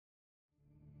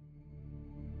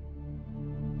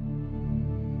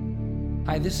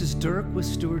Hi, this is Dirk with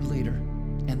Steward Leader,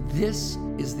 and this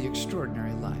is The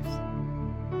Extraordinary Life.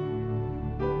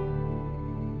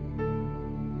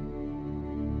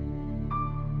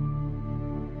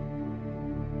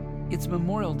 It's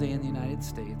Memorial Day in the United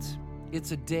States.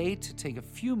 It's a day to take a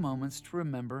few moments to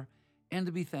remember and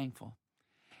to be thankful.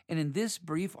 And in this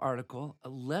brief article,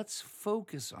 let's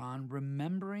focus on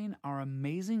remembering our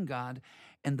amazing God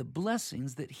and the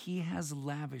blessings that He has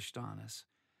lavished on us.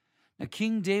 Now,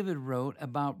 King David wrote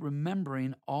about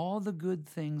remembering all the good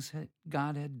things that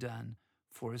God had done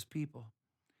for His people.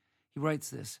 He writes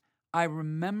this, "I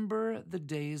remember the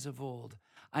days of old.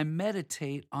 I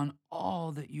meditate on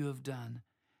all that you have done,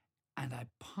 and I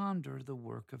ponder the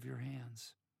work of your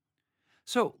hands."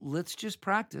 So let's just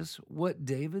practice what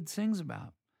David sings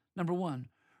about. Number one,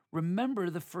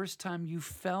 remember the first time you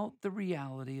felt the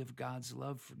reality of God's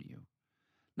love for you.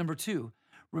 Number two,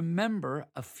 remember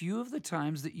a few of the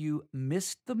times that you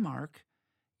missed the mark,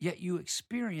 yet you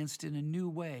experienced in a new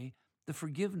way the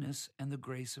forgiveness and the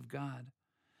grace of God.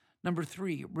 Number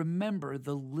three, remember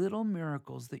the little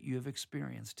miracles that you have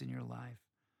experienced in your life.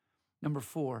 Number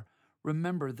four,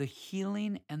 remember the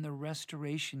healing and the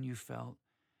restoration you felt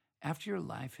after your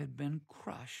life had been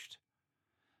crushed.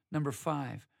 Number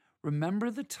five,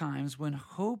 remember the times when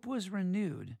hope was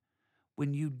renewed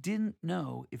when you didn't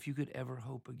know if you could ever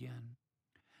hope again.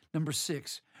 Number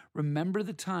six, remember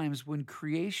the times when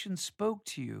creation spoke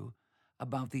to you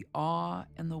about the awe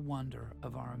and the wonder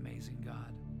of our amazing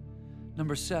God.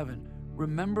 Number seven,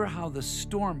 remember how the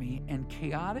stormy and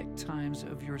chaotic times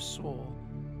of your soul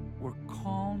were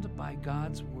calmed by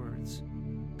God's words,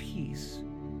 "Peace,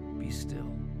 be still."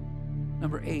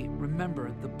 Number eight,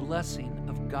 remember the blessing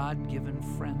of God-given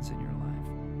friends in your life.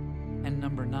 And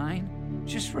number nine,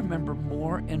 just remember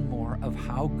more and more of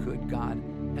how good God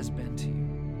has been to you.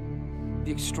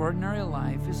 The extraordinary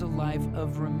life is a life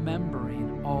of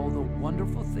remembering all the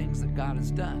wonderful things that God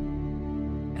has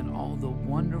done and all the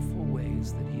wonderful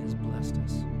ways that He has blessed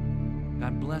us.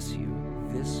 God bless you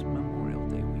this Memorial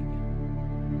Day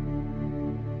weekend.